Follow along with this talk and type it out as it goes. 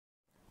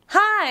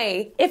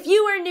Hi! If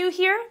you are new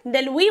here,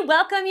 then we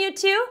welcome you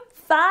to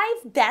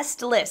 5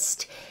 Best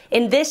List.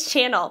 In this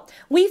channel,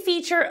 we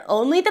feature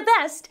only the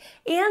best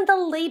and the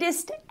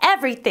latest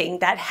everything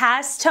that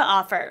has to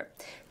offer.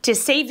 To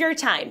save your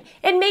time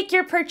and make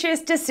your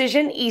purchase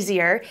decision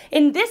easier,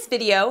 in this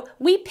video,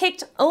 we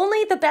picked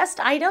only the best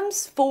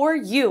items for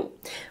you.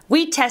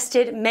 We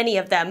tested many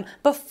of them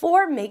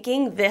before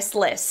making this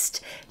list.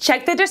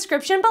 Check the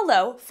description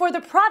below for the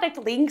product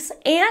links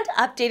and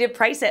updated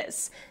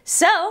prices.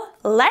 So,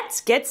 let's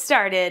get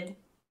started.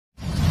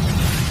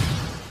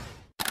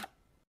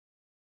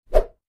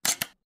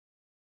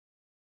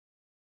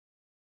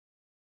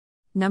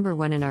 Number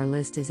 1 in our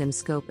list is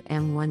AmScope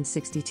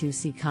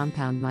M162C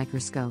Compound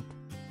Microscope.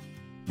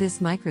 This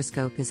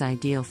microscope is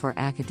ideal for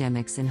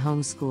academics and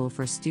homeschool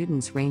for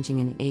students ranging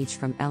in age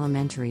from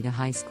elementary to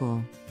high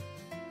school.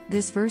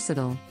 This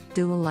versatile,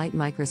 dual light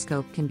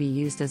microscope can be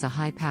used as a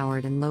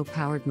high-powered and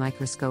low-powered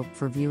microscope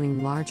for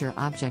viewing larger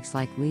objects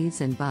like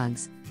leaves and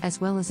bugs,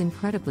 as well as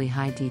incredibly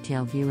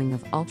high-detail viewing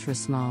of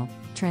ultra-small,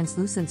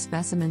 translucent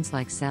specimens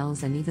like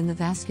cells and even the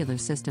vascular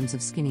systems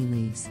of skinny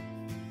leaves.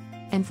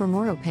 And for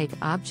more opaque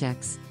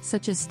objects,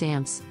 such as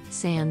stamps,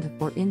 sand,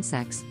 or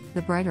insects,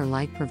 the brighter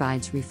light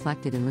provides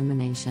reflected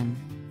illumination.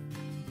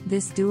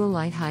 This dual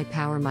light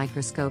high-power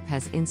microscope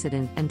has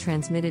incident and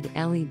transmitted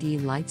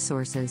LED light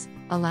sources,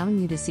 allowing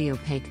you to see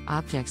opaque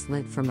objects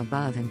lit from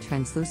above and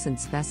translucent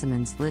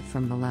specimens lit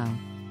from below.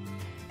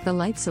 The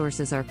light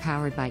sources are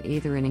powered by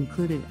either an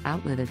included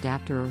outlet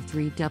adapter or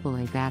 3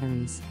 AA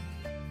batteries.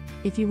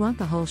 If you want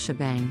the whole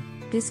shebang,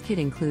 this kit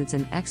includes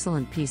an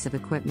excellent piece of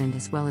equipment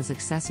as well as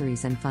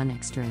accessories and fun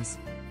extras.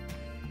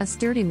 A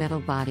sturdy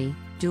metal body,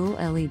 dual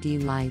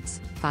LED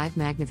lights, 5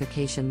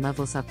 magnification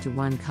levels up to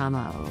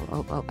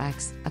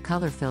 1,000x, a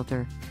color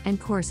filter, and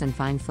coarse and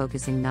fine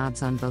focusing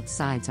knobs on both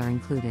sides are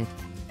included.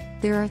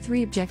 There are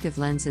 3 objective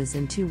lenses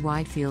and 2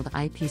 wide-field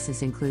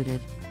eyepieces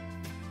included.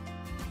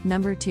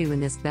 Number 2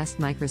 in this best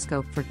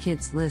microscope for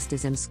kids list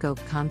is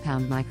AmScope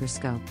Compound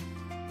Microscope.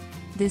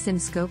 This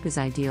AmScope is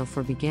ideal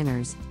for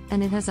beginners,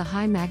 and it has a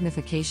high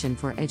magnification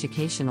for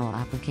educational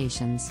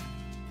applications.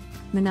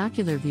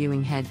 Monocular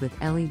viewing head with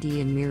LED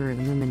and mirror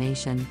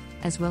illumination,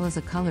 as well as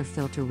a color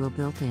filter will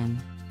built in.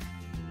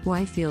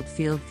 Wide-field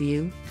field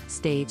view,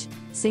 stage,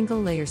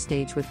 single-layer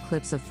stage with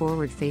clips of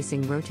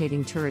forward-facing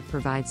rotating turret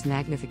provides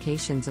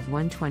magnifications of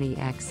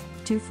 120x,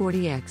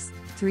 240x,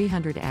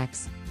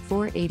 300x,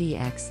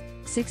 480x,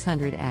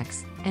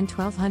 600x, and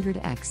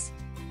 1200x.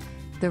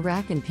 The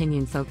rack and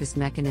pinion focus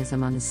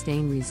mechanism on the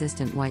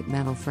stain-resistant white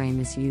metal frame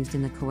is used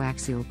in the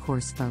coaxial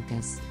coarse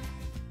focus.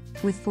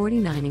 With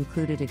 49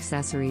 included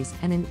accessories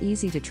and an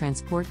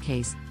easy-to-transport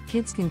case,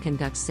 kids can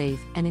conduct safe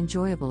and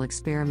enjoyable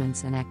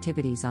experiments and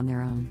activities on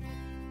their own.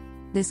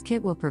 This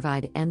kit will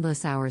provide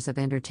endless hours of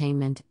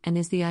entertainment and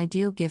is the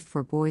ideal gift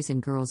for boys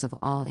and girls of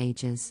all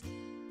ages.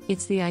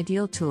 It's the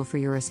ideal tool for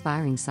your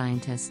aspiring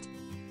scientist.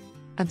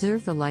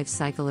 Observe the life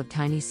cycle of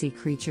tiny sea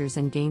creatures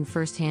and gain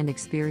first-hand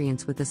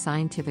experience with the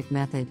scientific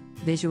method,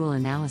 visual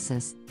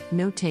analysis,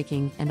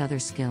 note-taking, and other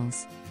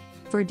skills.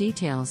 For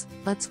details,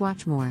 let's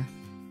watch more.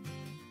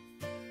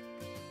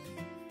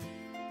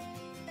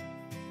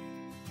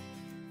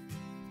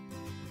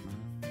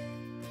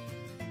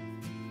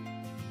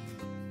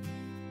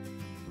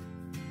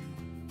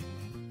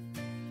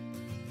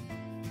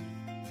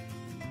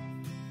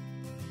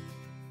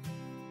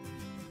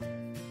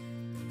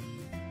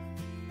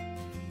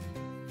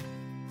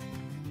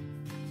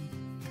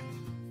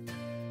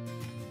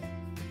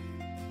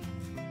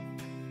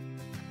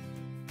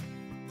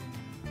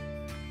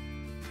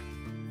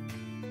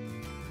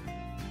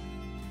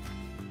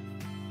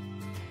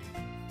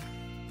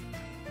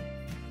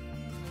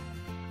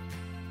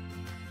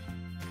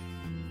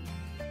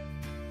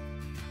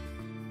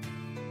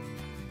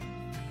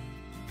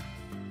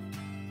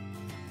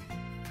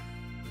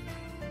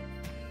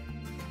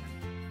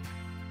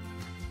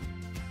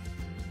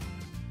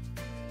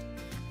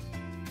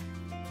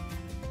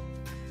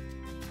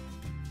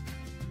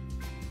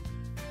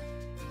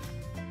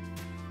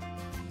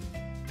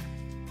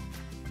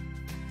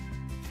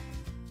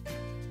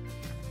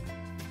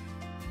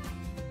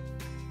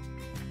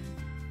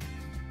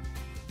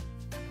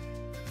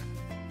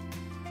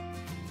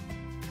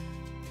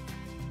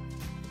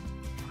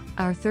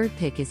 Our third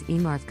pick is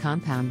Emarth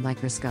Compound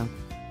Microscope.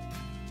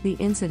 The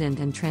incident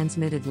and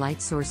transmitted light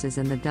sources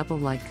in the double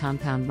light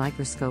compound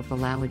microscope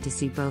allow it to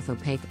see both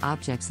opaque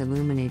objects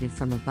illuminated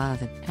from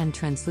above and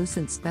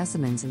translucent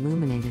specimens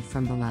illuminated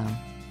from below.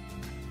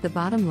 The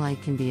bottom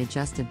light can be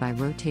adjusted by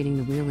rotating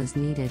the wheel as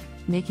needed,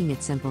 making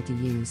it simple to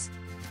use.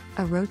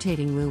 A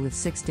rotating wheel with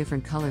 6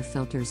 different color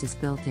filters is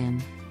built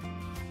in.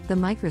 The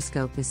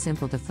microscope is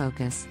simple to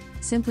focus.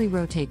 Simply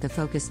rotate the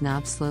focus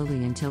knob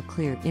slowly until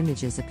clear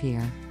images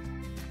appear.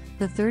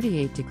 The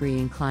 38-degree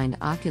inclined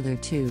ocular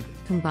tube,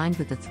 combined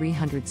with the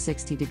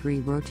 360-degree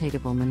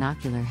rotatable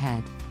monocular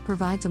head,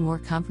 provides a more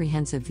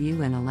comprehensive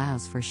view and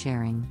allows for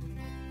sharing.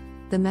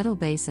 The metal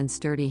base and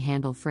sturdy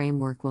handle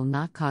framework will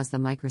not cause the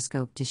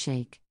microscope to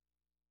shake.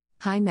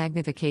 High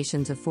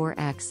magnifications of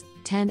 4x,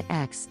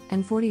 10x,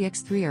 and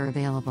 40x3 are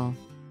available.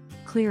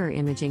 Clearer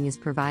imaging is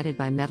provided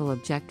by metal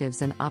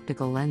objectives and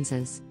optical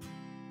lenses.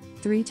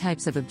 3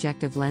 types of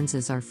objective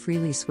lenses are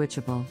freely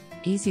switchable,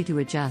 easy to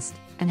adjust,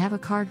 and have a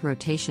card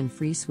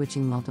rotation-free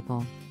switching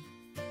multiple.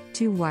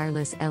 2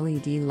 wireless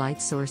LED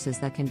light sources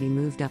that can be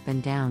moved up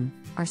and down,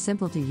 are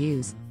simple to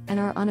use, and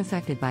are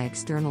unaffected by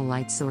external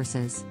light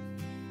sources.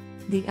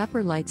 The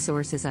upper light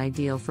source is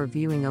ideal for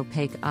viewing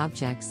opaque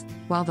objects,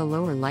 while the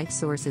lower light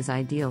source is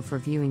ideal for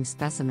viewing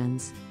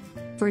specimens.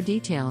 For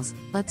details,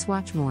 let's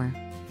watch more.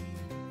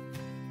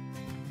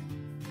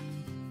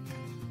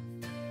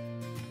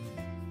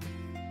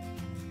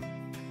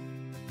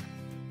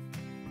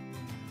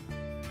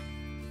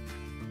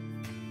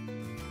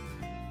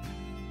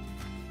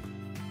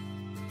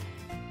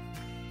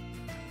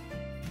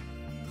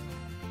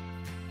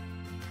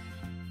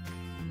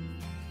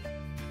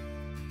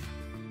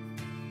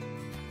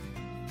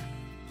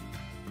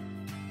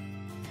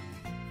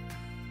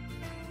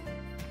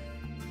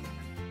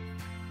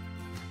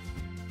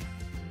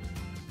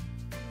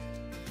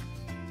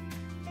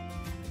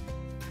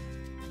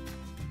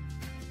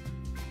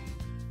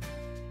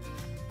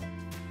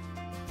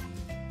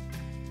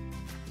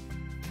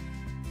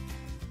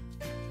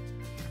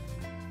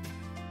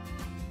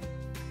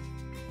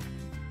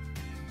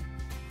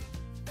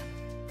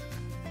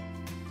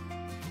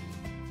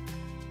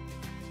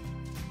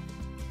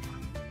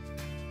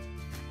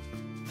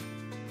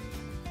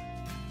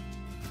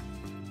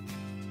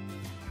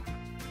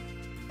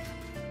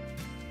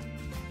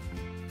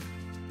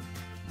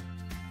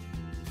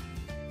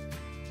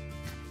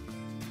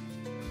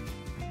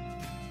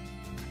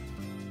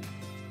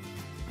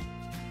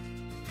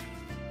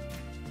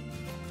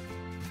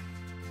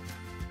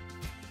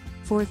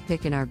 Fourth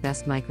pick in our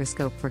best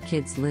microscope for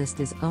kids list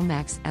is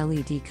OMAX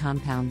LED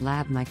Compound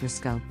Lab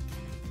Microscope.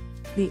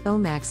 The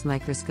OMAX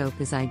microscope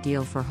is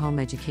ideal for home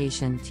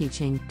education,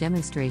 teaching,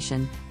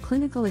 demonstration,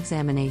 clinical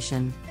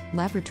examination,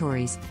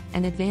 laboratories,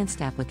 and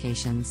advanced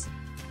applications.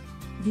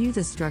 View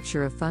the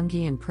structure of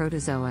fungi and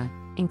protozoa,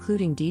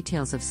 including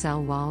details of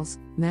cell walls,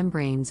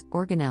 membranes,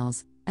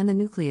 organelles, and the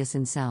nucleus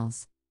in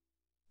cells.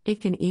 It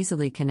can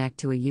easily connect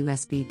to a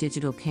USB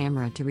digital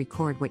camera to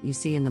record what you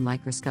see in the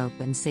microscope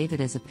and save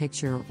it as a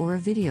picture or a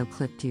video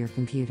clip to your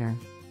computer.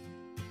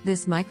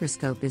 This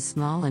microscope is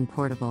small and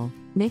portable,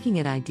 making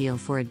it ideal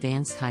for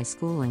advanced high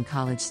school and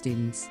college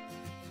students.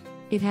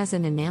 It has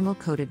an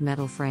enamel-coated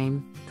metal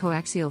frame,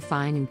 coaxial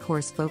fine and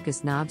coarse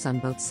focus knobs on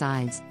both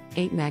sides,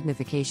 8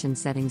 magnification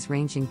settings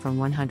ranging from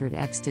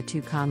 100x to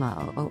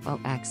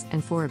 2,000x,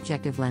 and 4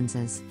 objective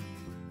lenses.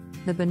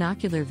 The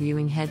binocular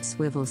viewing head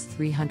swivels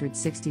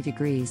 360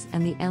 degrees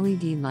and the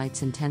LED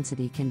light's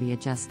intensity can be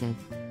adjusted.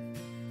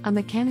 A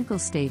mechanical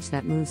stage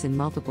that moves in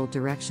multiple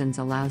directions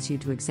allows you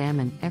to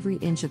examine every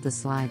inch of the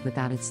slide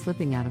without it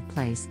slipping out of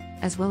place,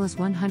 as well as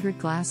 100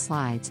 glass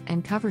slides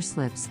and cover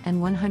slips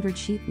and 100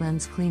 sheet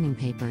lens cleaning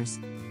papers.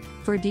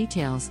 For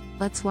details,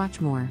 let's watch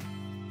more.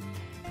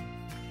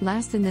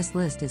 Last in this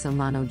list is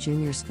Omano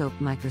JuniorScope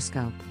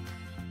microscope.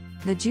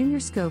 The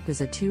JuniorScope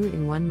is a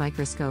 2-in-1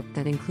 microscope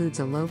that includes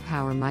a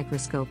low-power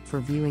microscope for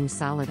viewing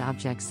solid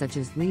objects such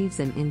as leaves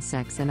and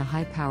insects and a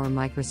high-power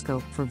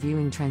microscope for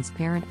viewing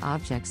transparent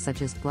objects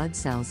such as blood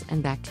cells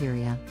and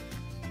bacteria.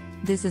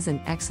 This is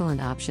an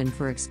excellent option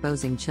for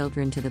exposing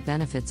children to the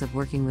benefits of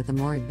working with a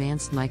more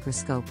advanced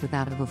microscope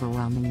without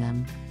overwhelming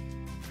them.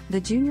 The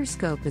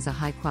JuniorScope is a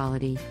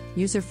high-quality,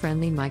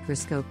 user-friendly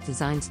microscope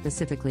designed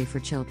specifically for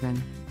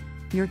children.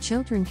 Your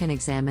children can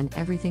examine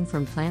everything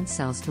from plant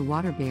cells to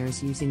water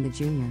bears using the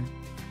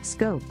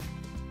JuniorScope.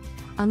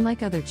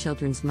 Unlike other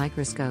children's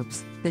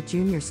microscopes, the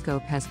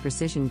JuniorScope has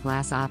precision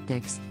glass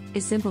optics,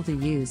 is simple to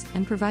use,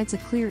 and provides a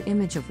clear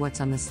image of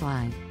what's on the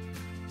slide.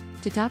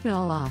 To top it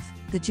all off,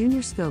 the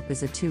JuniorScope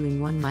is a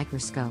 2-in-1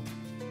 microscope.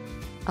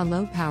 A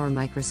low-power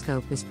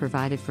microscope is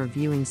provided for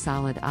viewing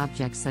solid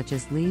objects such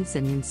as leaves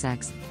and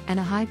insects, and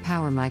a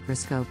high-power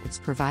microscope is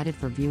provided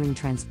for viewing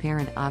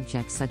transparent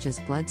objects such as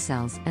blood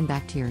cells and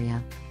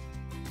bacteria.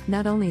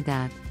 Not only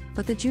that,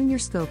 but the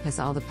JuniorScope has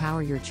all the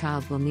power your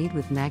child will need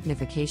with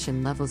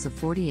magnification levels of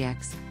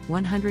 40x,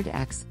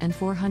 100x, and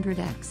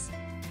 400x.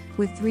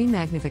 With 3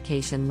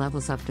 magnification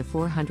levels up to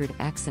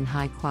 400x and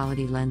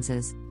high-quality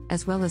lenses,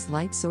 as well as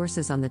light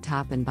sources on the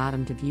top and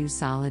bottom to view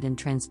solid and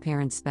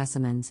transparent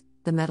specimens,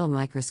 the metal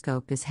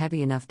microscope is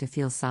heavy enough to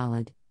feel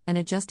solid, and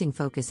adjusting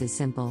focus is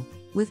simple,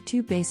 with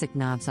 2 basic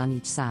knobs on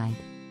each side.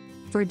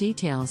 For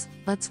details,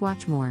 let's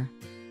watch more.